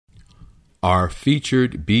Our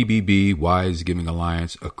featured BBB Wise Giving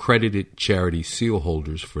Alliance accredited charity seal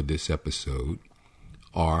holders for this episode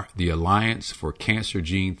are the Alliance for Cancer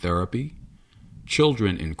Gene Therapy,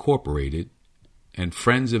 Children Incorporated, and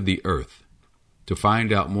Friends of the Earth. To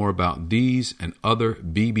find out more about these and other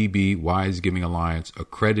BBB Wise Giving Alliance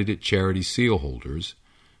accredited charity seal holders,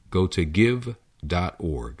 go to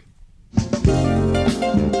give.org.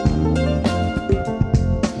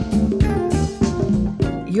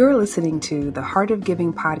 You're listening to the Heart of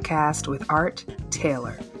Giving podcast with Art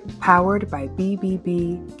Taylor, powered by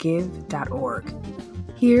bbbgive.org.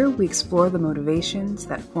 Here we explore the motivations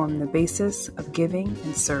that form the basis of giving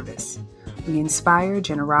and service. We inspire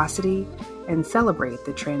generosity and celebrate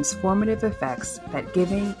the transformative effects that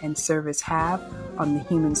giving and service have on the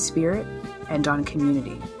human spirit and on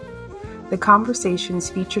community. The conversations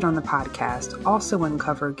featured on the podcast also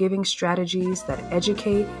uncover giving strategies that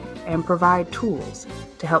educate and provide tools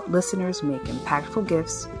to help listeners make impactful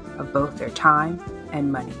gifts of both their time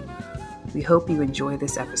and money. We hope you enjoy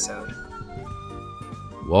this episode.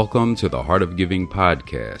 Welcome to the Heart of Giving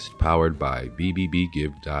podcast, powered by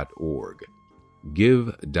bbbgive.org.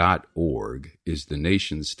 Give.org is the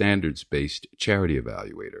nation's standards-based charity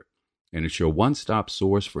evaluator, and it's your one-stop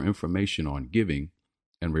source for information on giving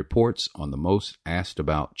and reports on the most asked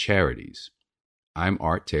about charities. I'm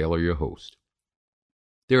Art Taylor, your host.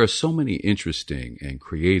 There are so many interesting and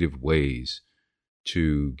creative ways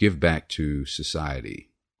to give back to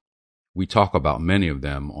society. We talk about many of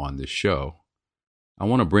them on this show. I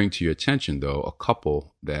want to bring to your attention, though, a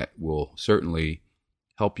couple that will certainly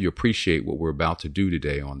help you appreciate what we're about to do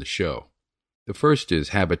today on the show. The first is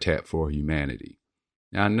Habitat for Humanity.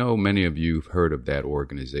 Now, I know many of you have heard of that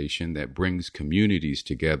organization that brings communities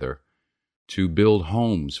together to build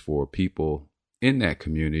homes for people in that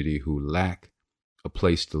community who lack a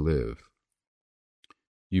place to live.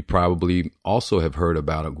 You probably also have heard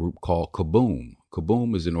about a group called Kaboom.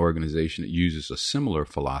 Kaboom is an organization that uses a similar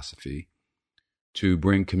philosophy to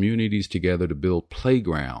bring communities together to build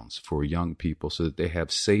playgrounds for young people so that they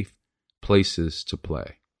have safe places to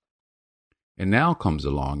play. And now comes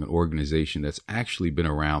along an organization that's actually been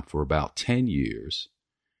around for about 10 years.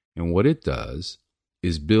 And what it does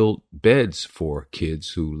is build beds for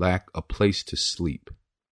kids who lack a place to sleep.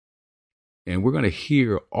 And we're going to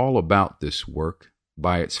hear all about this work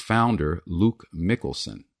by its founder, Luke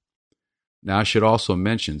Mickelson. Now, I should also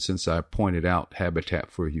mention, since I pointed out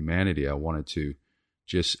Habitat for Humanity, I wanted to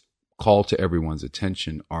just call to everyone's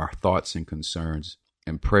attention our thoughts and concerns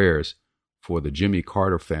and prayers for the Jimmy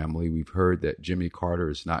Carter family. We've heard that Jimmy Carter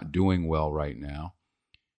is not doing well right now.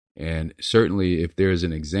 And certainly, if there's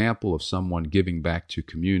an example of someone giving back to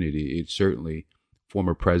community, it's certainly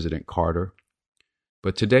former President Carter.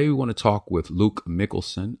 But today we want to talk with Luke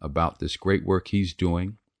Mickelson about this great work he's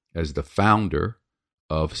doing as the founder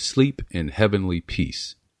of Sleep in Heavenly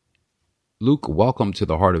Peace. Luke, welcome to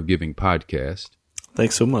the Heart of Giving podcast.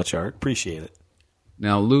 Thanks so much, Art. Appreciate it.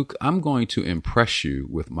 Now, Luke, I'm going to impress you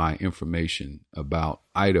with my information about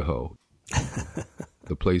Idaho,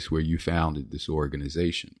 the place where you founded this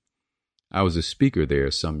organization. I was a speaker there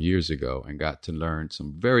some years ago and got to learn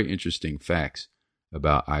some very interesting facts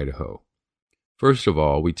about Idaho. First of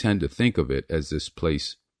all, we tend to think of it as this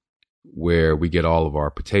place where we get all of our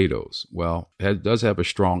potatoes. Well, it does have a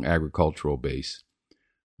strong agricultural base,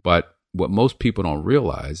 but what most people don't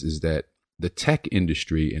realize is that the tech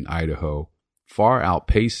industry in Idaho far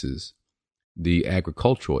outpaces the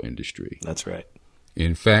agricultural industry. That's right.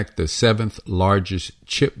 In fact, the seventh largest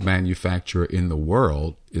chip manufacturer in the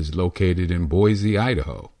world is located in Boise,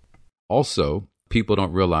 Idaho. Also, people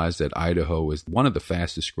don't realize that Idaho is one of the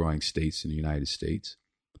fastest growing states in the United States.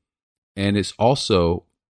 And it's also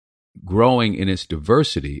growing in its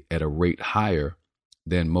diversity at a rate higher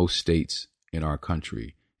than most states in our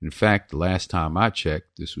country. In fact, the last time I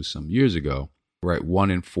checked, this was some years ago, right,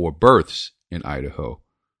 1 in 4 births in Idaho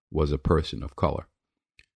was a person of color.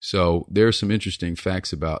 So there's some interesting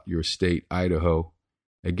facts about your state, Idaho.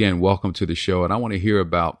 Again, welcome to the show. And I want to hear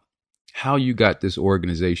about how you got this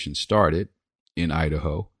organization started in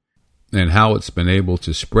Idaho and how it's been able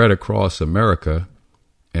to spread across America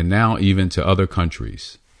and now even to other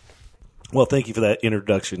countries. Well, thank you for that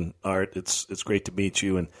introduction, Art. It's great to meet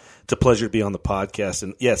you, and it's a pleasure to be on the podcast.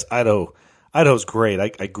 And yes, Idaho's great.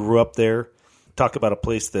 I grew up there. Talk about a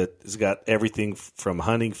place that has got everything from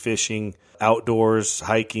hunting, fishing, outdoors,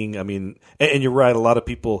 hiking. I mean, and you're right. A lot of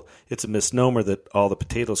people, it's a misnomer that all the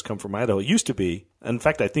potatoes come from Idaho. It used to be. In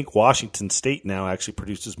fact, I think Washington State now actually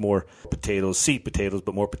produces more potatoes, seed potatoes,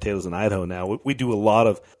 but more potatoes than Idaho now. We do a lot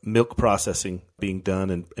of milk processing being done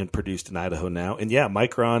and produced in Idaho now. And yeah,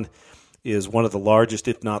 Micron is one of the largest,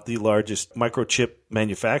 if not the largest, microchip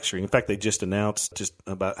manufacturing. In fact, they just announced just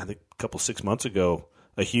about, I think, a couple 6 months ago,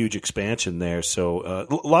 a huge expansion there. So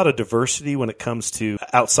a lot of diversity when it comes to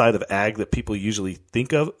outside of ag that people usually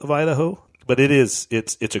think of Idaho. But it's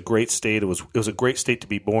a great state. It was a great state to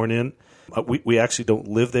be born in. We actually don't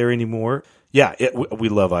live there anymore. Yeah, we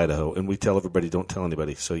love Idaho, and we tell everybody don't tell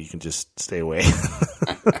anybody, so you can just stay away.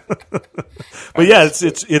 But yeah,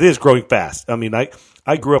 it is growing fast. I mean,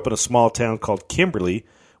 I grew up in a small town called Kimberly,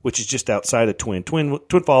 which is just outside of Twin. Twin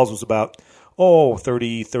Falls was about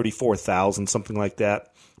 34,000, something like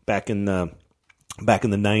that, back in the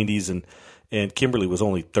 90s, and Kimberly was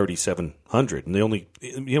only 3,700, and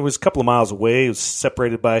it was a couple of miles away. It was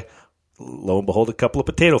separated by, lo and behold, a couple of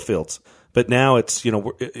potato fields. But now it's,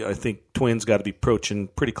 I think Twin's got to be approaching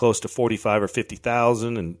pretty close to 45 or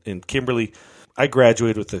 50,000, and in Kimberly, I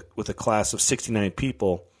graduated with a class of 69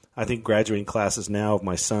 people. I think graduating classes now of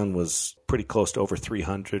my son was pretty close to over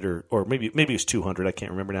 300 or maybe it's 200. I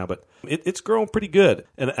can't remember now, but it's growing pretty good,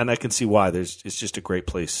 and I can see why. It's just a great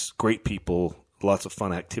place, great people, lots of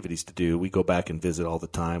fun activities to do. We go back and visit all the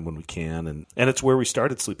time when we can, and it's where we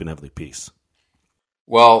started Sleep in Heavenly Peace.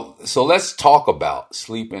 Well, so let's talk about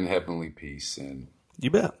Sleep in Heavenly Peace. And you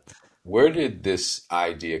bet. Where did this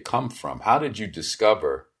idea come from? How did you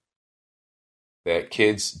discover that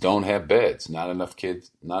kids don't have beds, not enough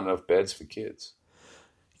beds for kids?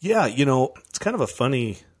 Yeah, it's kind of a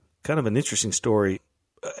funny, kind of an interesting story.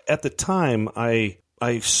 At the time, I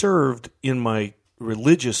served in my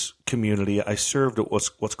religious community. I served at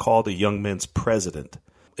what's called a young men's president.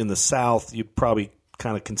 In the South, you'd probably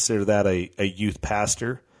kind of consider that a youth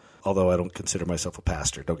pastor, although I don't consider myself a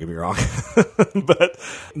pastor, don't get me wrong. But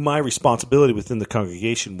my responsibility within the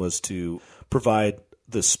congregation was to provide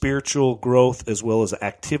the spiritual growth as well as the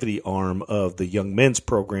activity arm of the young men's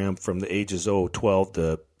program from the ages 12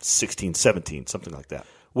 to 16, 17, something like that.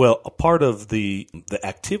 Well, a part of the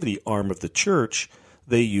activity arm of the church,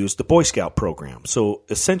 they used the Boy Scout program. So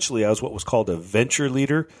essentially, I was what was called a venture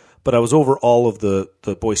leader, but I was over all of the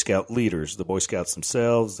Boy Scout leaders, the Boy Scouts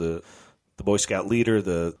themselves, the Boy Scout leader,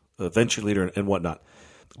 the venture leader, and whatnot.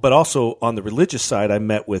 But also on the religious side, I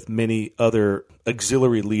met with many other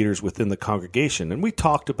auxiliary leaders within the congregation, and we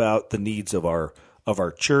talked about the needs of our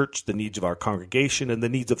church, the needs of our congregation, and the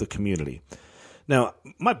needs of the community. Now,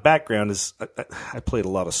 my background is I played a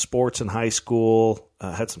lot of sports in high school,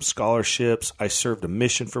 had some scholarships. I served a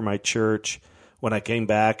mission for my church. When I came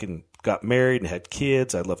back and got married and had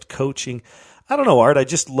kids, I loved coaching. I don't know, Art. I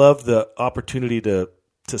just loved the opportunity to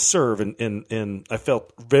serve, and I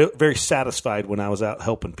felt very, very satisfied when I was out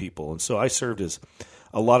helping people. And so I served as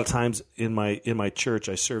a lot of times in my church.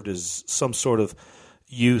 I served as some sort of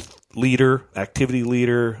youth leader, activity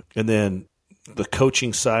leader, and then the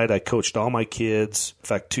coaching side. I coached all my kids. In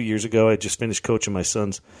fact, 2 years ago, I just finished coaching my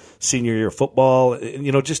son's senior year of football.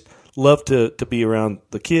 And, just love to be around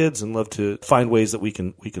the kids and love to find ways that we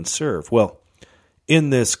can serve. Well, in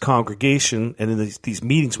this congregation and in these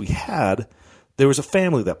meetings we had, there was a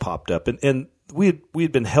family that popped up, and we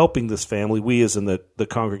had been helping this family. We, as in the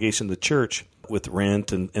congregation, the church, with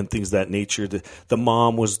rent and things of that nature. The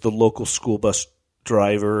mom was the local school bus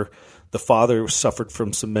driver. The father suffered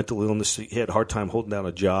from some mental illness. He had a hard time holding down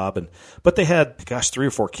a job, but they had 3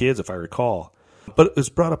 or 4 kids, if I recall. But it was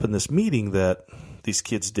brought up in this meeting that these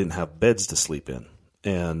kids didn't have beds to sleep in,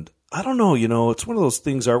 and I don't know, it's one of those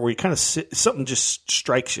things where you kind of something just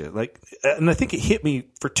strikes you. And I think it hit me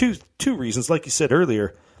for two reasons. Like you said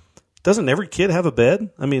earlier, doesn't every kid have a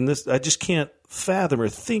bed? I mean, I just can't fathom or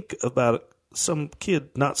think about some kid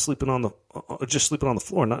not sleeping just sleeping on the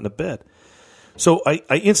floor, not in a bed. So I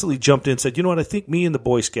instantly jumped in and said, you know what, I think me and the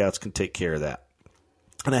Boy Scouts can take care of that.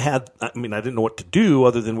 And I didn't know what to do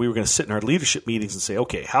other than we were going to sit in our leadership meetings and say,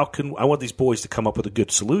 okay, I want these boys to come up with a good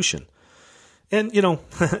solution. And,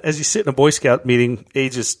 as you sit in a Boy Scout meeting,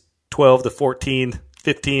 ages 12 to 14,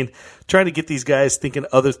 15, trying to get these guys thinking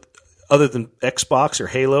other than Xbox or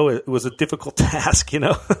Halo, it was a difficult task,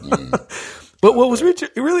 But what was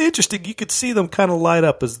really interesting, you could see them kind of light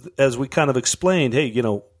up as we kind of explained, hey,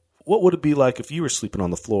 what would it be like if you were sleeping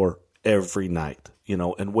on the floor every night,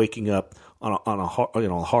 and waking up on a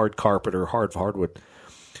hard carpet or hardwood.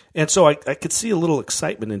 And so I could see a little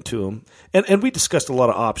excitement into them, and we discussed a lot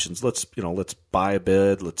of options. Let's buy a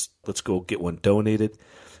bed. Let's go get one donated.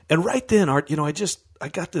 And right then, Art, I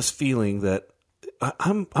got this feeling that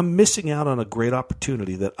I'm missing out on a great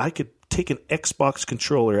opportunity that I could take an Xbox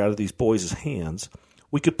controller out of these boys' hands.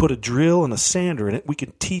 We could put a drill and a sander in it. We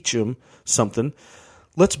could teach them something.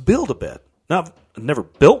 Let's build a bed. Now, I've never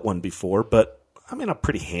built one before, but I'm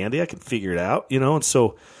pretty handy. I can figure it out, And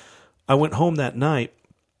so I went home that night.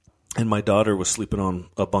 and my daughter was sleeping on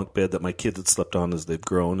a bunk bed that my kids had slept on as they've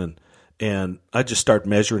grown, and I just started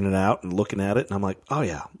measuring it out and looking at it, and I'm like, oh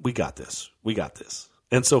yeah, we got this.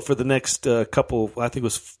 And so for the next couple, I think it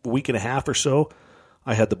was a week and a half or so,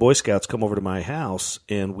 I had the Boy Scouts come over to my house,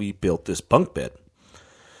 and we built this bunk bed.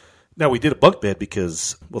 Now, we did a bunk bed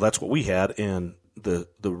because, well, that's what we had, and the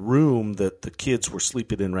room that the kids were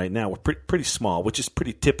sleeping in right now were pretty small, which is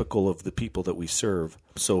pretty typical of the people that we serve.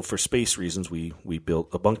 So for space reasons, we built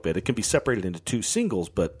a bunk bed. It can be separated into two singles,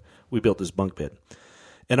 but we built this bunk bed.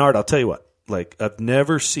 And Art, I'll tell you what, like, I've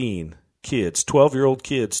never seen kids, 12-year-old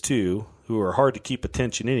kids too, who are hard to keep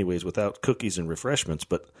attention anyways without cookies and refreshments,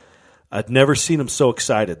 but I'd never seen them so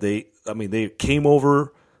excited. They came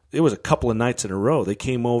over. It was a couple of nights in a row. They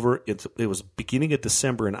came over. It was beginning of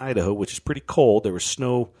December in Idaho, which is pretty cold. There was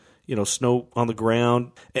snow on the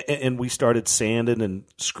ground, and we started sanding and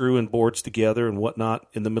screwing boards together and whatnot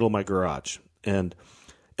in the middle of my garage. And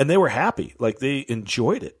they were happy. Like, they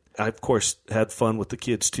enjoyed it. I, of course, had fun with the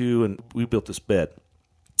kids too, and we built this bed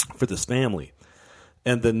for this family.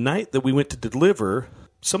 And the night that we went to deliver,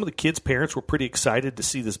 some of the kids' parents were pretty excited to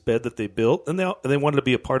see this bed that they built, and they wanted to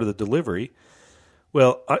be a part of the delivery.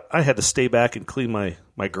 Well, I had to stay back and clean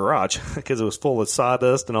my garage because it was full of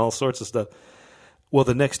sawdust and all sorts of stuff. Well,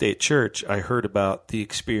 the next day at church, I heard about the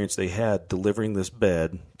experience they had delivering this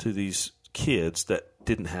bed to these kids that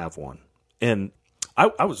didn't have one. And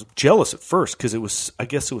I was jealous at first because I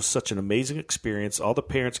guess it was such an amazing experience. All the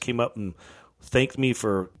parents came up and thanked me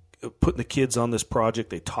for putting the kids on this project.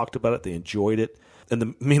 They talked about it. They enjoyed it.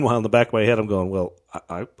 And meanwhile, in the back of my head, I'm going, well,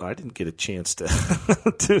 I didn't get a chance to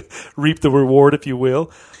to reap the reward, if you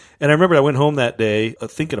will. And I remember I went home that day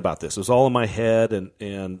thinking about this. It was all in my head,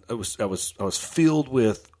 and I was filled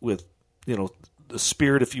with the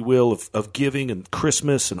spirit, if you will, of giving and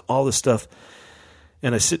Christmas and all this stuff.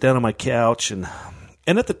 And I sit down on my couch, and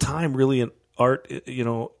at the time, really, in Art,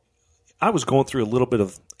 I was going through a little bit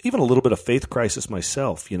of faith crisis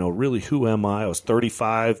myself. Really, who am I? I was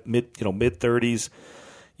 35, mid 30s.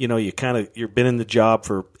 You've been in the job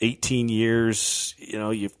for 18 years.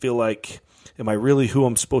 You feel like, am I really who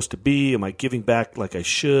I'm supposed to be? Am I giving back like I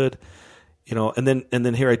should? And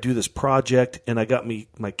then here I do this project, and I got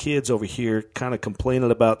my kids over here kind of complaining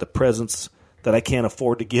about the presents that I can't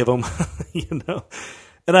afford to give them,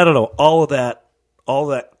 And I don't know, all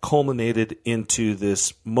that culminated into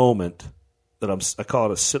this moment that I call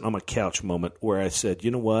it a sitting on my couch moment, where I said,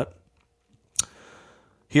 you know what?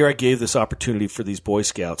 Here I gave this opportunity for these Boy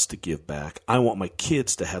Scouts to give back. I want my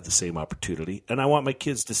kids to have the same opportunity, and I want my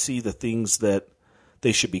kids to see the things that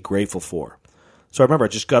they should be grateful for. So I remember I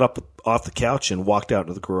just got up off the couch and walked out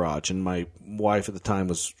into the garage, and my wife at the time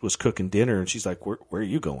was cooking dinner, and she's like, where are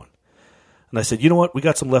you going? And I said, you know what? We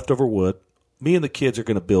got some leftover wood. Me and the kids are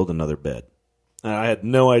going to build another bed. And I had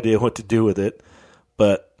no idea what to do with it,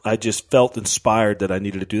 but I just felt inspired that I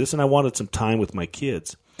needed to do this, and I wanted some time with my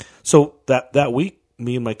kids. So that week,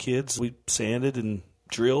 me and my kids, we sanded and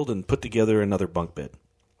drilled and put together another bunk bed.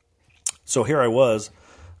 So here I was,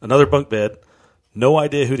 another bunk bed, no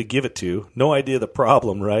idea who to give it to, no idea the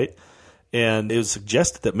problem, right? And it was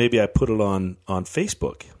suggested that maybe I put it on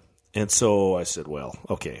Facebook. And so I said, well,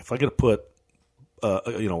 okay, if I got to put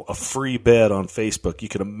a free bed on Facebook, you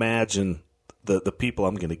can imagine the people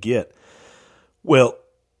I'm going to get. Well,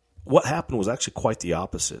 what happened was actually quite the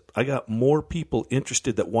opposite. I got more people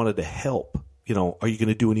interested that wanted to help. Are you going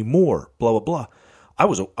to do any more? Blah, blah, blah. I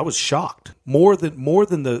was shocked. More than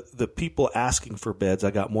the people asking for beds,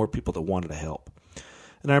 I got more people that wanted to help.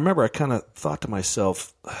 And I remember I kind of thought to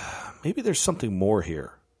myself, maybe there's something more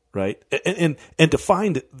here, right? And to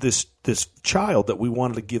find this child that we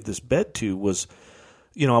wanted to give this bed to was,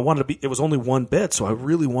 it was only one bed, so I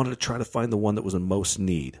really wanted to try to find the one that was in most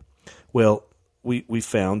need. Well, we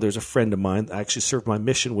found, there's a friend of mine, I actually served my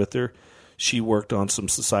mission with her. She worked on some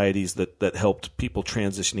societies that helped people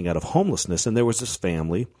transitioning out of homelessness, and there was this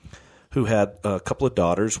family who had a couple of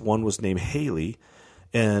daughters. One was named Haley,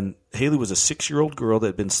 and Haley was a 6-year-old girl that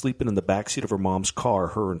had been sleeping in the backseat of her mom's car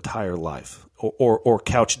her entire life, or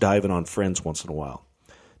couch diving on friends once in a while.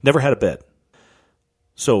 Never had a bed.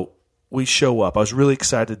 So we show up. I was really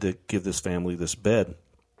excited to give this family this bed.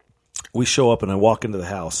 We show up, and I walk into the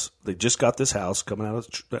house. They just got this house coming out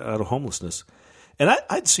of homelessness. And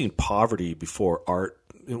I'd seen poverty before, Art,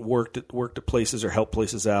 worked at places or helped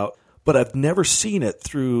places out, but I've never seen it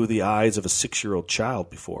through the eyes of a 6-year-old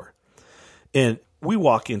child before. And we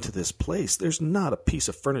walk into this place. There's not a piece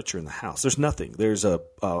of furniture in the house. There's nothing. There's a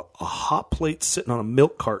hot plate sitting on a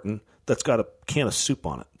milk carton that's got a can of soup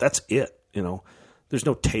on it. That's it. There's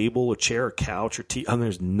no table or chair or couch or tea.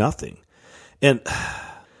 There's nothing. And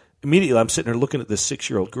immediately I'm sitting there looking at this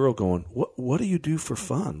 6-year-old girl going, what do you do for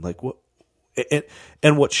fun? Like what?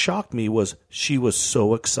 And what shocked me was she was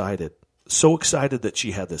so excited that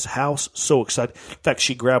she had this house, so excited. In fact,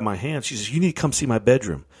 she grabbed my hand. She says, "You need to come see my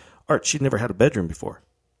bedroom." Art, she'd never had a bedroom before.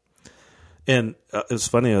 And it was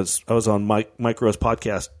funny. I was on Mike Rowe's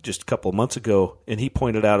podcast just a couple of months ago, and he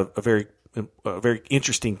pointed out a very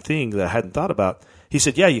interesting thing that I hadn't thought about. He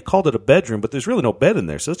said, "Yeah, you called it a bedroom, but there's really no bed in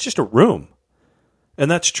there, so it's just a room."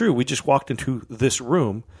 And that's true. We just walked into this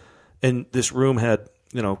room, and this room had,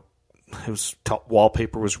 it was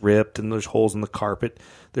wallpaper was ripped, and there's holes in the carpet.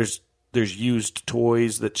 There's used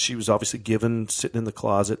toys that she was obviously given sitting in the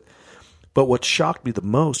closet. But what shocked me the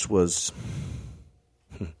most was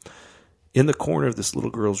in the corner of this little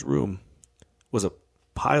girl's room was a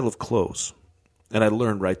pile of clothes. And I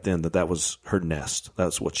learned right then that was her nest.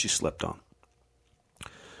 That's what she slept on.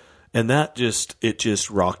 And it just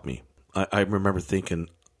rocked me. I remember thinking,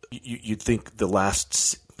 you'd think the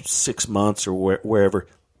last 6 months or wherever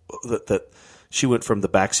that she went from the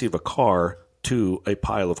backseat of a car to a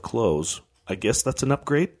pile of clothes. I guess that's an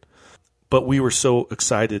upgrade. But we were so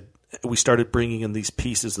excited. We started bringing in these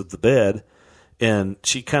pieces of the bed, and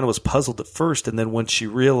she kind of was puzzled at first. And then when she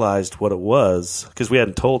realized what it was, because we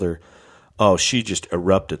hadn't told her, she just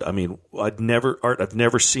erupted. I mean, I've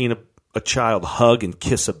never seen a child hug and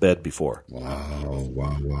kiss a bed before.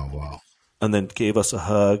 Wow. And then gave us a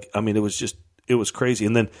hug. I mean, it was crazy.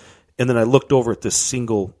 And then I looked over at the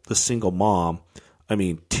single mom. I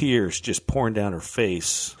mean, tears just pouring down her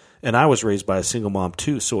face. And I was raised by a single mom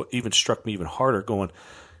too, so it even struck me even harder going,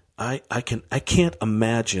 I can't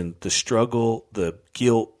imagine the struggle, the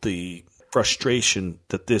guilt, the frustration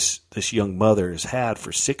that this young mother has had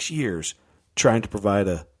for 6 years trying to provide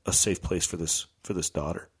a safe place for this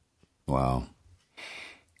daughter. Wow.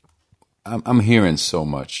 I'm hearing so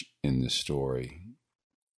much in this story,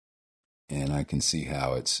 and I can see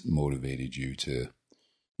how it's motivated you to,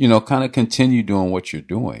 kind of continue doing what you're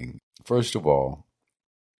doing. First of all,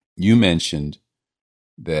 you mentioned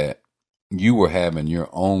that you were having your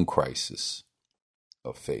own crisis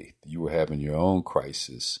of faith. You were having your own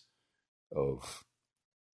crisis of,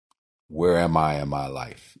 where am I in my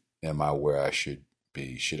life? Am I where I should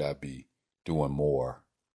be? Should I be doing more?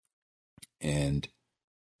 And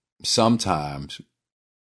sometimes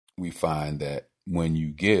we find that when you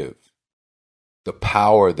give, the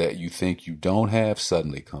power that you think you don't have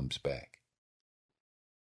suddenly comes back.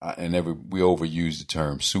 We overuse the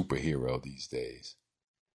term superhero these days.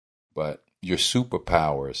 But your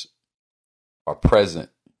superpowers are present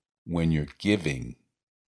when you're giving.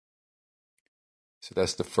 So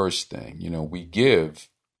that's the first thing. We give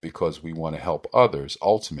because we want to help others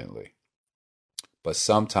ultimately. But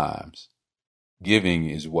sometimes giving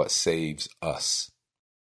is what saves us.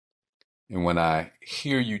 And when I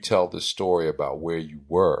hear you tell the story about where you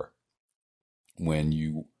were when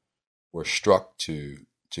you were struck to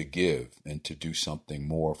give and to do something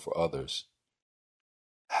more for others,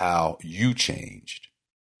 how you changed,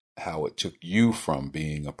 how it took you from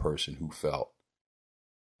being a person who felt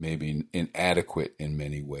maybe inadequate in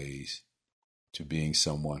many ways to being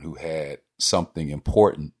someone who had something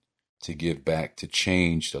important to give back to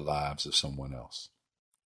change the lives of someone else.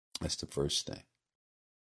 That's the first thing.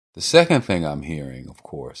 The second thing I'm hearing, of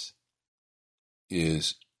course,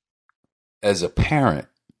 is as a parent,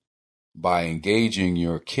 by engaging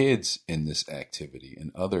your kids in this activity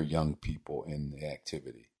and other young people in the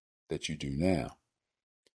activity that you do now,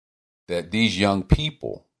 that these young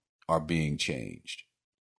people are being changed.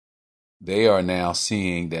 They are now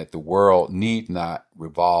seeing that the world need not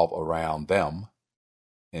revolve around them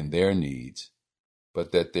and their needs,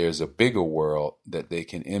 but that there's a bigger world that they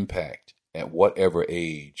can impact at whatever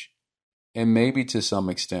age. And maybe to some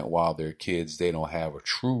extent, while they're kids, they don't have a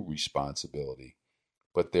true responsibility,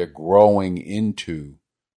 but they're growing into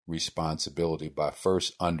responsibility by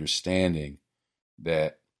first understanding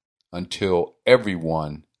that until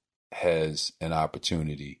everyone has an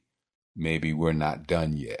opportunity, maybe we're not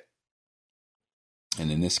done yet.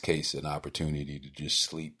 And in this case, an opportunity to just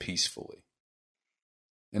sleep peacefully.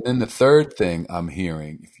 And then the third thing I'm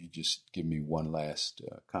hearing, if you just give me one last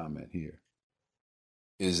comment here,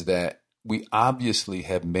 is that we obviously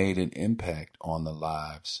have made an impact on the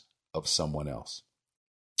lives of someone else.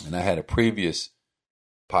 And I had a previous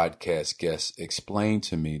podcast guest explain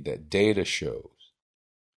to me that data shows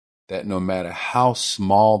that no matter how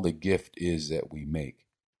small the gift is that we make,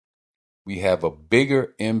 we have a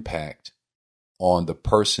bigger impact on the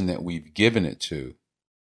person that we've given it to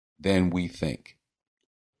than we think.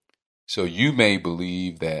 So you may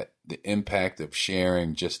believe that the impact of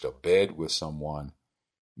sharing just a bed with someone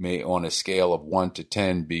may, on a scale of 1 to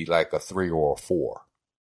 10, be like a 3 or a 4.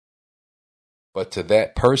 But to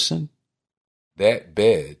that person, that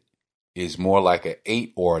bed is more like an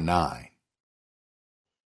 8 or a 9.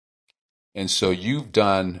 And so you've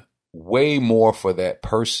done way more for that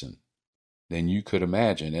person than you could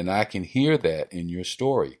imagine. And I can hear that in your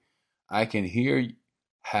story. I can hear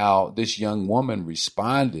how this young woman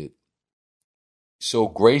responded so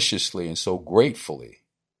graciously and so gratefully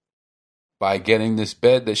by getting this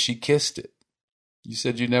bed that she kissed it. You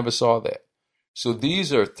said you never saw that. So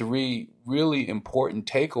these are 3 really important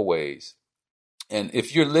takeaways. And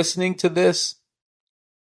if you're listening to this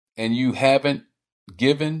and you haven't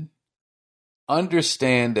given,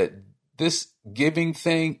 understand that this giving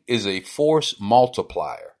thing is a force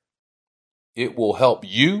multiplier. It will help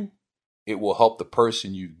you. It will help the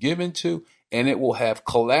person you've given to, and it will have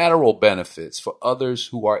collateral benefits for others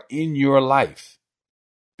who are in your life,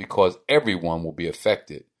 because everyone will be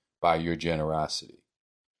affected by your generosity.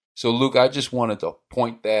 So, Luke, I just wanted to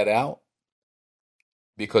point that out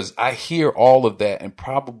because I hear all of that and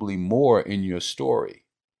probably more in your story.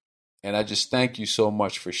 And I just thank you so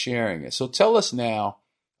much for sharing it. So tell us now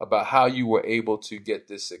about how you were able to get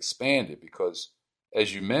this expanded, because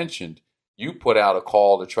as you mentioned, you put out a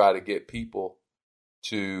call to try to get people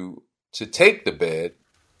to take the bed,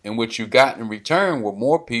 and what you got in return were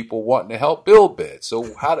more people wanting to help build beds. So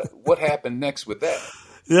what happened next with that?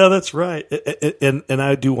 Yeah, that's right. And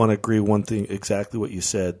I do want to agree one thing, exactly what you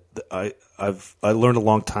said. I learned a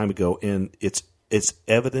long time ago, and it's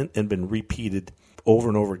evident and been repeated over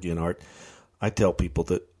and over again, Art. I tell people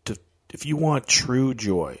that if you want true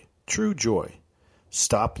joy,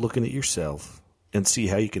 stop looking at yourself and see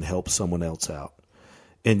how you can help someone else out.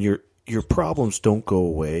 And your problems don't go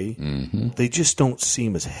away. Mm-hmm. They just don't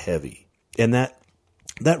seem as heavy. And that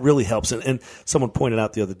really helps. And someone pointed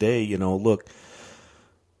out the other day, look,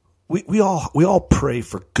 we all pray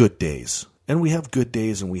for good days. And we have good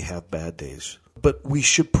days and we have bad days. But we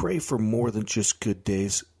should pray for more than just good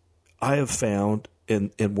days. I have found,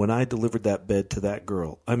 and when I delivered that bed to that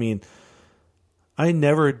girl, I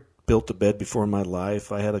never built a bed before in my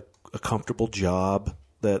life. I had a comfortable job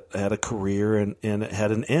that had a career, and it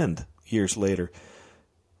had an end years later.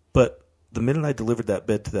 But the minute I delivered that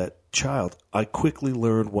bed to that child, I quickly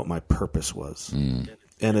learned what my purpose was.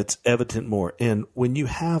 And it's evident more. And when you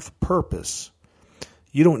have purpose,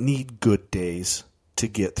 you don't need good days to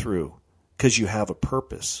get through because you have a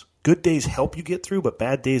purpose. Good days help you get through, but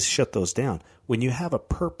bad days shut those down. When you have a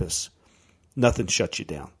purpose, nothing shuts you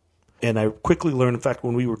down. And I quickly learned, in fact,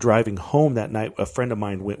 when we were driving home that night, a friend of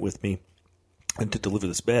mine went with me and to deliver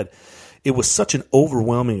this bed. It was such an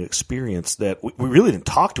overwhelming experience that we really didn't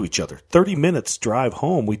talk to each other. 30 minutes drive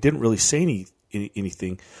home, we didn't really say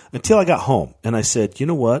anything until I got home. And I said, you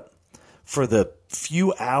know what? For the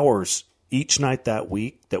few hours each night that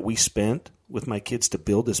week that we spent with my kids to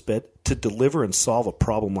build this bed, to deliver and solve a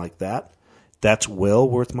problem like that, that's well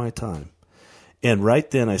worth my time. And right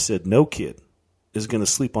then I said, no kid is going to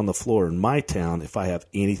sleep on the floor in my town if I have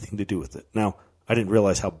anything to do with it. Now, I didn't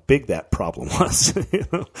realize how big that problem was,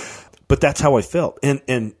 but that's how I felt.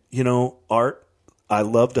 And Art, I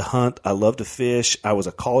love to hunt. I love to fish. I was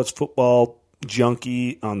a college football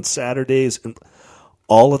junkie on Saturdays, and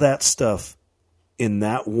all of that stuff in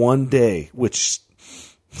that one day, which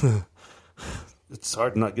it's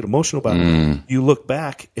hard to not get emotional about it. You look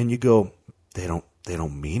back and you go, they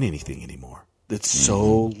don't mean anything anymore. It's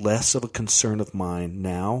so less of a concern of mine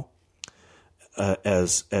now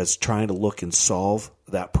as trying to look and solve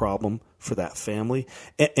that problem for that family,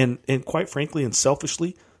 and quite frankly and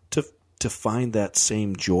selfishly to find that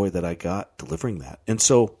same joy that I got delivering that. And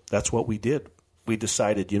so that's what we did. We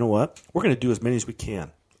decided, you know what, we're going to do as many as we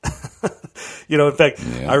can. In fact,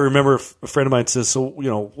 I remember a friend of mine says, so,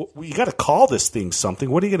 you got to call this thing something.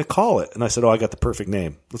 What are you going to call it? And I said, I got the perfect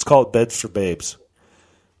name. Let's call it Beds for Babes,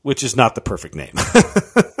 which is not the perfect name.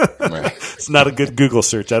 Right. It's not a good Google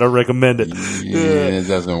search. I don't recommend it. Yeah, it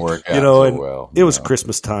doesn't work out so well. It was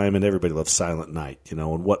Christmas time, and everybody loves Silent Night,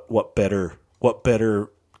 and what better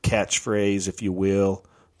catchphrase, if you will,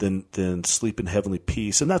 than sleep in heavenly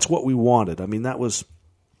peace. And that's what we wanted. that was,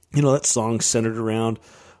 that song centered around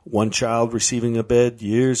one child receiving a bed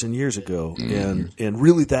years and years ago. And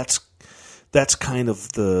really that's that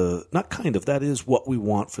is what we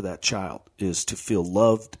want for that child, is to feel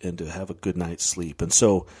loved and to have a good night's sleep. And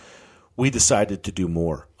so we decided to do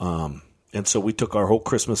more. And so we took our whole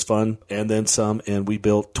Christmas fund and then some, and we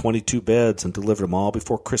built 22 beds and delivered them all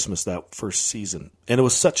before Christmas that first season. And it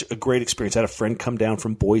was such a great experience. I had a friend come down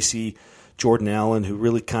from Boise, Jordan Allen, who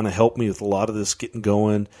really kind of helped me with a lot of this getting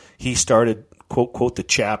going. He started quote the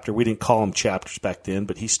chapter. We didn't call them chapters back then,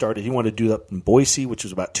 but he wanted to do that in Boise, which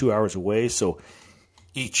was about 2 hours away. So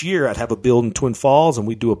each year I'd have a build in Twin Falls, and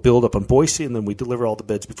we'd do a build up in Boise, and then we deliver all the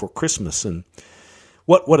beds before Christmas. And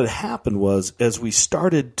what had happened was, as we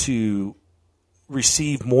started to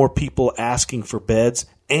receive more people asking for beds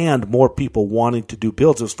and more people wanting to do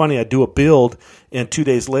builds, it was funny. I'd do a build, and 2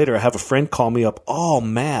 days later I have a friend call me up, all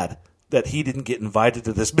mad that he didn't get invited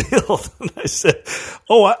to this build. And I said,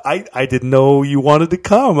 I didn't know you wanted to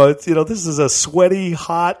come. This is a sweaty,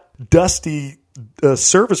 hot, dusty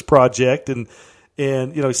service project, and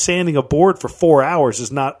sanding a board for 4 hours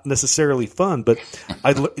is not necessarily fun. But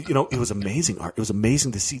it was amazing, Art. It was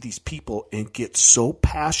amazing to see these people and get so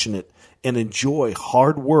passionate and enjoy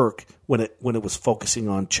hard work when it was focusing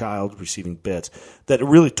on child receiving beds, that it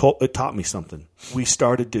really taught me something. We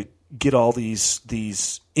started to get all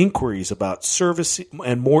these inquiries about service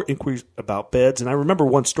and more inquiries about beds. And I remember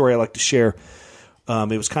one story I like to share.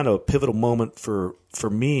 It was kind of a pivotal moment for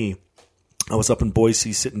me. I was up in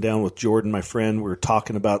Boise sitting down with Jordan, my friend. We were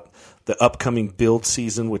talking about the upcoming build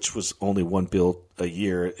season, which was only one build a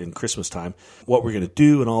year in Christmas time, what we're going to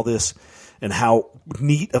do and all this, and how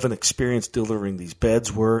neat of an experience delivering these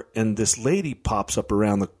beds were. And this lady pops up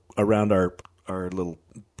around our little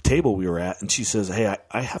table we were at, and she says, "Hey,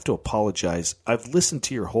 I have to apologize. I've listened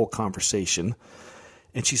to your whole conversation."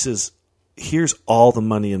 And she says, "Here's all the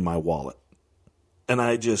money in my wallet." And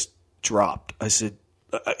I just dropped. I said,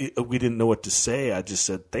 we didn't know what to say. I just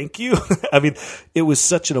said, "Thank you." I mean, it was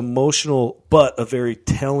such an emotional but a very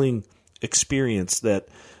telling experience that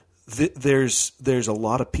there's a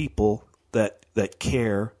lot of people that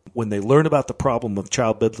care. When they learn about the problem of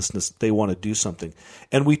child bedlessness, they want to do something.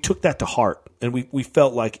 And we took that to heart, and we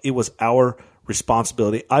felt like it was our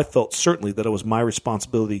responsibility. I felt certainly that it was my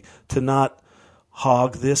responsibility to not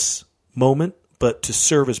hog this moment, but to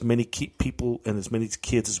serve as many people and as many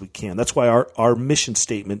kids as we can. That's why our mission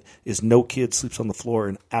statement is no kid sleeps on the floor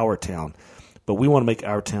in our town. But we want to make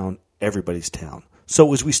our town everybody's town.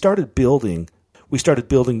 So as we started building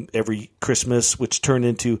every Christmas, which turned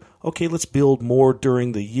into, okay, let's build more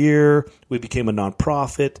during the year. We became a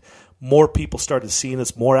nonprofit. More people started seeing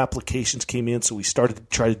us. More applications came in, so we started to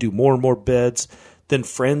try to do more and more beds. Then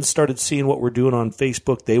friends started seeing what we're doing on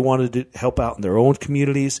Facebook. They wanted to help out in their own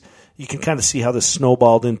communities. You can kind of see how this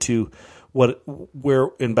snowballed into where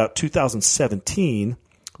in about 2017,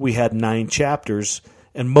 we had 9 chapters,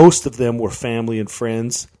 and most of them were family and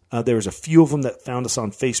friends. There was a few of them that found us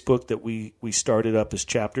on Facebook that we started up as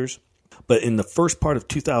chapters. But in the first part of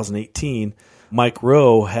 2018, Mike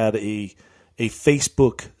Rowe had a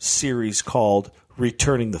Facebook series called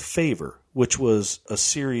Returning the Favor, which was a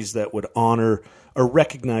series that would honor or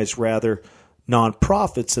recognize, rather,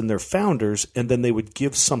 nonprofits and their founders, and then they would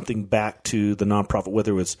give something back to the nonprofit,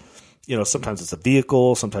 whether it was, sometimes it's a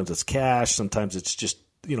vehicle, sometimes it's cash, sometimes it's just,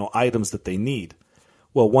 items that they need.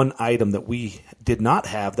 Well, one item that we did not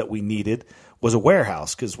have that we needed was a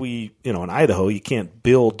warehouse, because in Idaho, you can't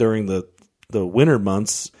build during the winter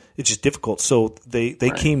months. It's just difficult. So they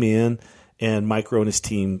came in, and Mike Rowe and his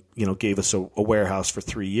team, gave us a warehouse for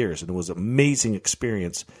 3 years, and it was an amazing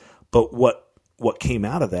experience. But what came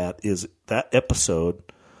out of that is that episode,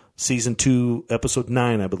 season 2, episode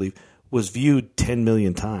 9, I believe, was viewed 10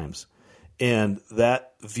 million times. And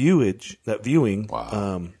that viewing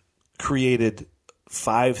Wow. Created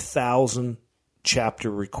 5,000 chapter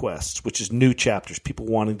requests, which is new chapters, people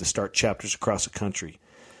wanting to start chapters across the country.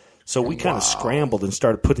 So we kind of scrambled and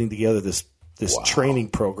started putting together this training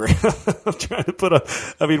program. I'm trying to put on.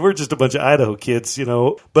 I mean, we're just a bunch of Idaho kids,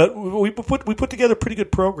 but we put together a pretty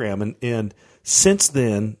good program, and since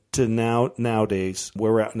then to nowadays,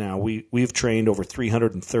 where we're at now, we've trained over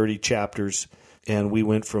 330 chapters, and we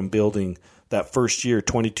went from building that first year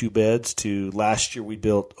 22 beds to last year we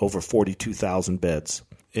built over 42,000 beds.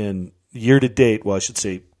 And year to date, well, I should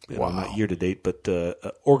say, not year to date, but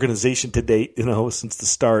organization to date, since the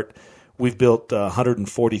start, we've built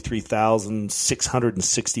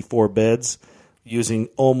 143,664 beds using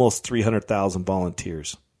almost 300,000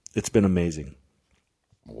 volunteers. It's been amazing.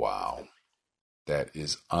 Wow. That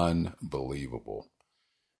is unbelievable.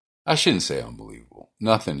 I shouldn't say unbelievable.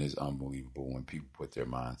 Nothing is unbelievable when people put their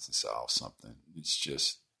minds to solve something. It's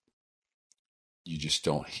just, you just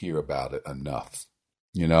don't hear about it enough.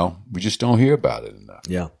 We just don't hear about it enough.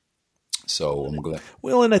 Yeah. So I'm glad.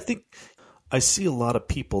 Well, and I think I see a lot of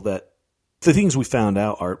people that the things we found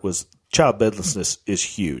out, Art, was child bedlessness is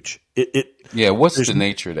huge. What's the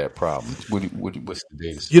nature of that problem? What's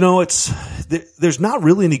the data? There's not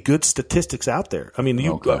really any good statistics out there. I mean,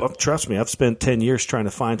 Okay. trust me, I've spent 10 years trying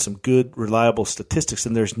to find some good, reliable statistics,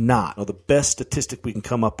 and there's not. The best statistic we can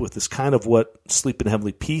come up with is kind of what Sleep in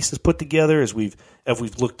Heavenly Peace has put together. As we've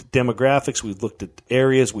looked at demographics, we've looked at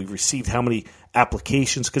areas, we've received how many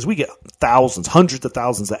applications, because we get thousands, hundreds of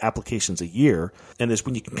thousands of applications a year, and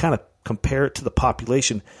when you can kind of compare it to the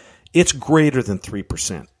population, it's greater than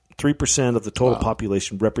 3%. 3% of the total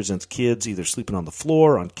population represents kids either sleeping on the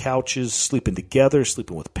floor, on couches, sleeping together,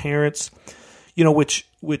 sleeping with parents.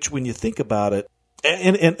 Which when you think about it,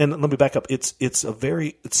 and let me back up. It's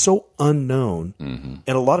so unknown, and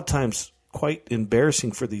a lot of times quite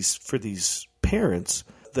embarrassing for these parents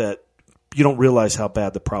that you don't realize how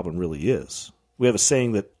bad the problem really is. We have a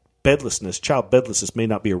saying that child bedlessness may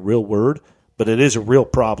not be a real word, but it is a real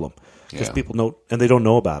problem because people know and they don't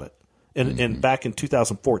know about it. And back in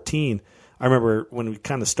 2014, I remember when we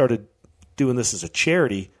kind of started doing this as a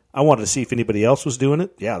charity, I wanted to see if anybody else was doing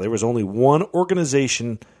it. Yeah, there was only one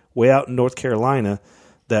organization way out in North Carolina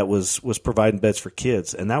that was providing beds for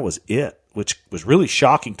kids, and that was it, which was really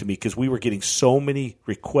shocking to me because we were getting so many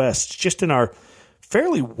requests just in our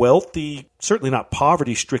fairly wealthy, certainly not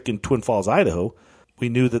poverty-stricken Twin Falls, Idaho. We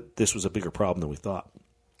knew that this was a bigger problem than we thought.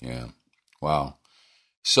 Yeah. Wow.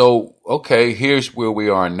 So, okay, here's where we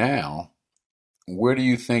are now. Where do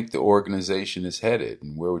you think the organization is headed,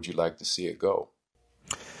 and where would you like to see it go?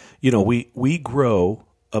 We grow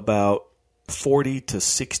about 40 to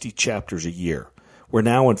 60 chapters a year. We're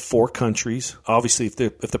now in 4 countries. Obviously, if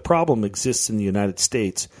the problem exists in the United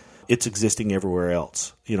States, it's existing everywhere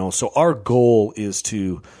else. So our goal is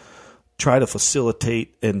to try to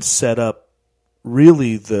facilitate and set up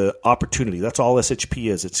really the opportunity. That's all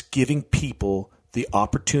SHP is. It's giving people the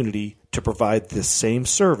opportunity to provide this same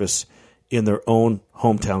service in their own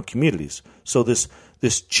hometown communities. So this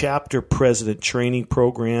chapter president training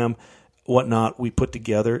program, whatnot we put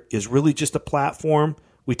together is really just a platform.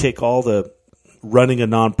 We take all the running a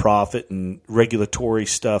nonprofit and regulatory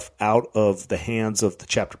stuff out of the hands of the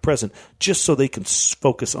chapter president just so they can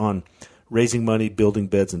focus on raising money, building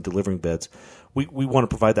beds, and delivering beds. We want to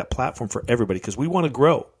provide that platform for everybody because we want to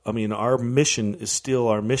grow. I mean, our mission is still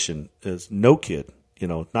our mission is no kid,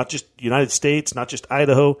 not just United States, not just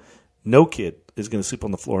Idaho. No kid is going to sleep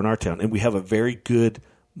on the floor in our town. And we have a very good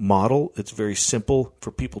model. It's very simple for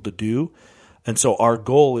people to do. And so our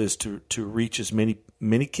goal is to reach as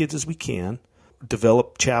many kids as we can,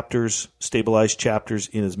 develop chapters, stabilize chapters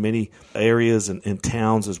in as many areas and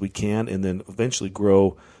towns as we can, and then eventually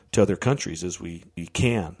grow to other countries as we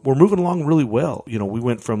can. We're moving along really well. We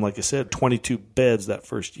went from, like I said, 22 beds that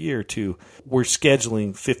first year to we're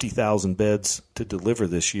scheduling 50,000 beds to deliver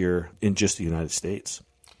this year in just the United States.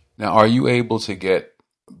 Now, are you able to get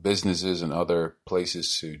businesses and other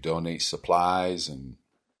places to donate supplies? And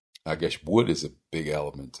I guess wood is a big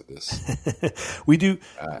element to this. We do.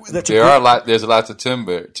 There's lots of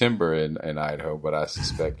timber in Idaho, but I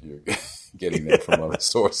suspect you're getting that from other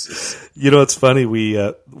sources. It's funny. We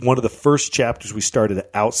one of the first chapters we started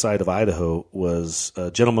outside of Idaho was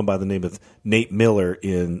a gentleman by the name of Nate Miller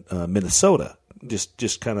in Minnesota,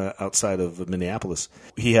 just kind of outside of Minneapolis.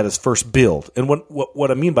 He had his first build, and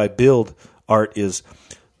what I mean by build, Art, is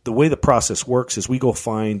the way the process works is we go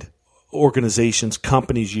find organizations,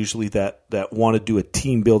 companies usually that want to do a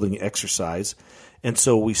team building exercise, and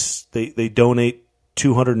so they donate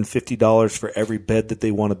 $250 for every bed that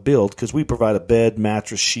they want to build because we provide a bed,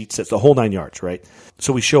 mattress, sheet sets, the whole 9 yards, right?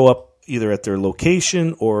 So we show up either at their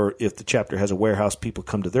location or if the chapter has a warehouse, people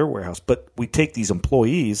come to their warehouse. But we take these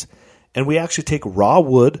employees and we actually take raw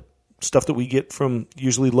wood, stuff that we get from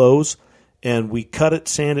usually Lowe's, and we cut it,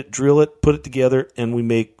 sand it, drill it, put it together, and we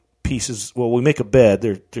make pieces. Well, we make a bed.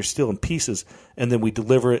 They're still in pieces, and then we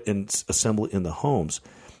deliver it and assemble it in the homes.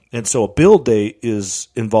 And so a build day is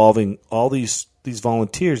involving all these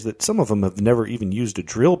volunteers that some of them have never even used a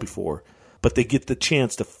drill before, but they get the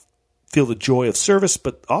chance to feel the joy of service,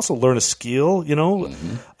 but also learn a skill,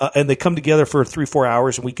 and they come together for 3-4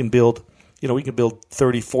 hours and we can build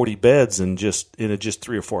 30, 40 beds in just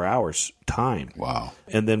 3 or 4 hours time. Wow.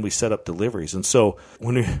 And then we set up deliveries. And so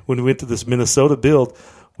when we went to this Minnesota build,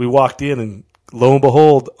 we walked in and lo and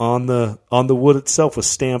behold, on the wood itself was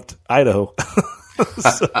stamped Idaho.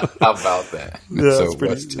 So, how about that? Yeah, so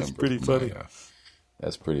it's pretty funny. Yeah.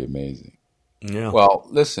 That's pretty amazing. Yeah. Well,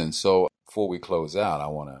 listen, so before we close out, I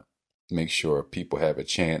want to make sure people have a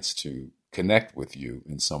chance to connect with you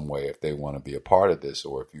in some way if they want to be a part of this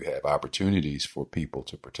or if you have opportunities for people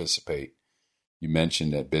to participate. You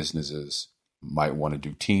mentioned that businesses might want to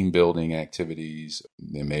do team building activities.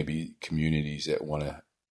 There may be communities that want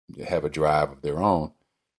to have a drive of their own.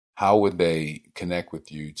 How would they connect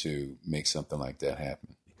with you to make something like that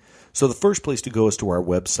happen? So the first place to go is to our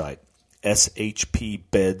website,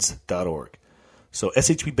 shpbeds.org. So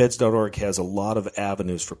shpbeds.org has a lot of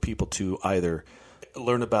avenues for people to either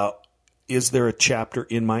learn about, is there a chapter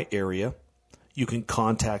in my area? You can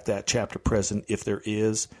contact that chapter president if there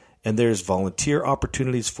is. And there's volunteer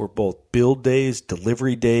opportunities for both build days,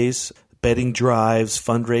 delivery days, bedding drives,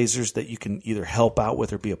 fundraisers that you can either help out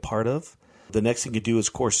with or be a part of. The next thing you do is,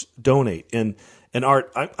 of course, donate. And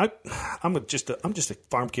Art, I'm just a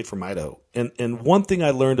farm kid from Idaho. And one thing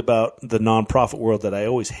I learned about the nonprofit world that I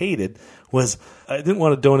always hated was I didn't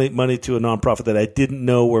want to donate money to a nonprofit that I didn't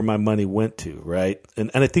know where my money went to, right?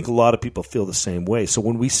 And I think a lot of people feel the same way. So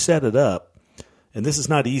when we set it up, and this is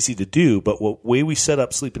not easy to do, but the way we set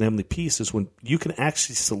up Sleep in Heavenly Peace is when you can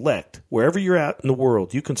actually select, wherever you're at in the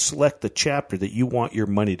world, you can select the chapter that you want your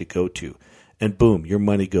money to go to. And boom, your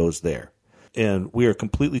money goes there. And we are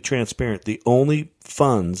completely transparent. The only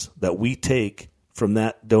funds that we take from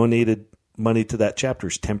that donated money to that chapter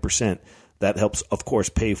is 10%. That helps, of course,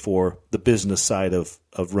 pay for the business side of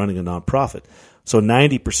running a nonprofit. So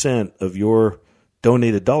 90% of your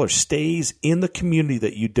donated dollars stays in the community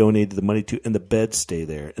that you donated the money to, and the beds stay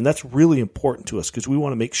there. And that's really important to us because we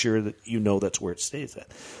want to make sure that you know that's where it stays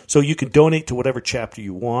at. So you can donate to whatever chapter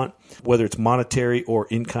you want, whether it's monetary or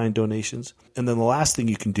in-kind donations. And then the last thing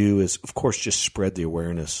you can do is, of course, just spread the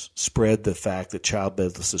awareness, spread the fact that child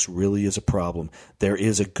bedlessness really is a problem. There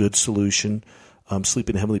is a good solution. Sleep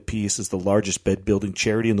in Heavenly Peace is the largest bed building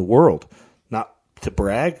charity in the world. Not to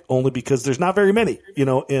brag, only because there's not very many,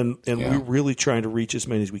 and we're really trying to reach as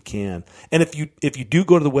many as we can. And if you do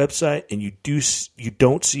go to the website and you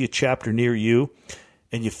don't see a chapter near you,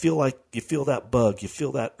 and you feel that bug, you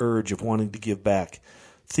feel that urge of wanting to give back,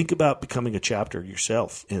 think about becoming a chapter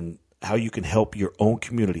yourself and how you can help your own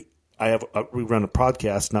community. We run a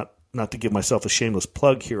podcast, not to give myself a shameless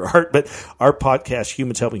plug here, Art, but our podcast,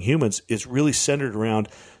 Humans Helping Humans, is really centered around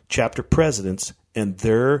chapter presidents and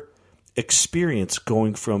their experience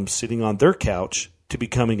going from sitting on their couch to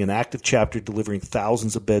becoming an active chapter, delivering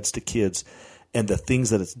thousands of beds to kids, and the things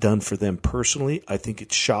that it's done for them personally. I think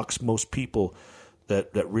it shocks most people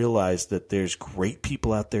that realize that there's great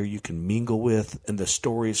people out there you can mingle with, and the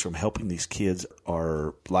stories from helping these kids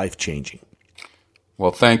are life-changing.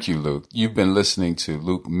 Well, thank you, Luke. You've been listening to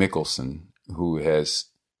Luke Mickelson, who has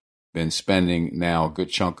been spending now a good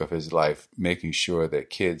chunk of his life making sure that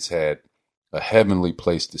kids had a heavenly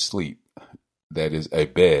place to sleep. That is a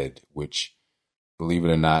bed, which, believe it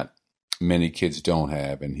or not, many kids don't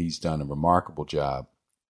have. And he's done a remarkable job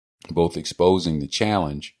both exposing the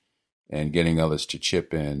challenge and getting others to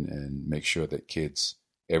chip in and make sure that kids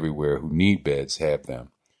everywhere who need beds have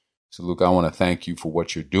them. So, Luke, I want to thank you for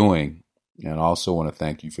what you're doing, and I also want to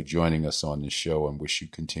thank you for joining us on this show and wish you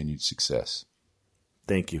continued success.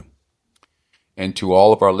 Thank you. And to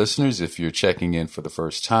all of our listeners, if you're checking in for the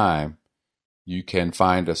first time, you can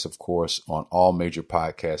find us, of course, on all major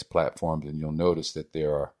podcast platforms, and you'll notice that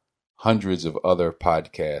there are hundreds of other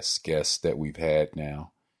podcast guests that we've had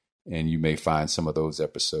now, and you may find some of those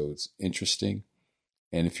episodes interesting.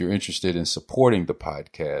 And if you're interested in supporting the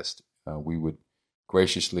podcast, we would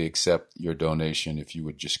graciously accept your donation if you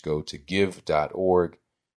would just go to give.org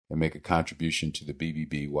and make a contribution to the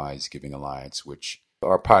BBB Wise Giving Alliance, which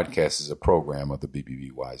our podcast is a program of the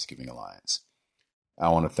BBB Wise Giving Alliance. I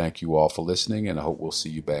want to thank you all for listening, and I hope we'll see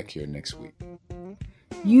you back here next week.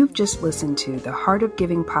 You've just listened to the Heart of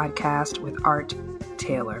Giving podcast with Art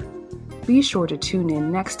Taylor. Be sure to tune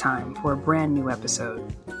in next time for a brand new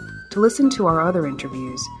episode. To listen to our other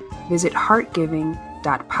interviews, visit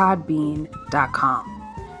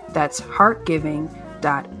heartgiving.podbean.com. That's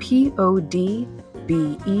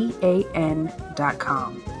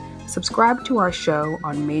heartgiving.podbean.com. Subscribe to our show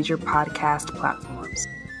on major podcast platforms.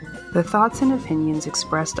 The thoughts and opinions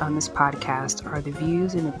expressed on this podcast are the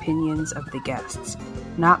views and opinions of the guests,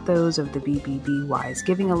 not those of the BBB Wise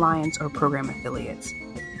Giving Alliance or program affiliates.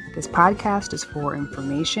 This podcast is for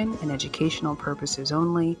information and educational purposes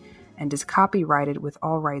only and is copyrighted with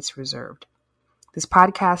all rights reserved. This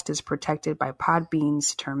podcast is protected by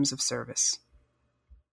Podbean's terms of service.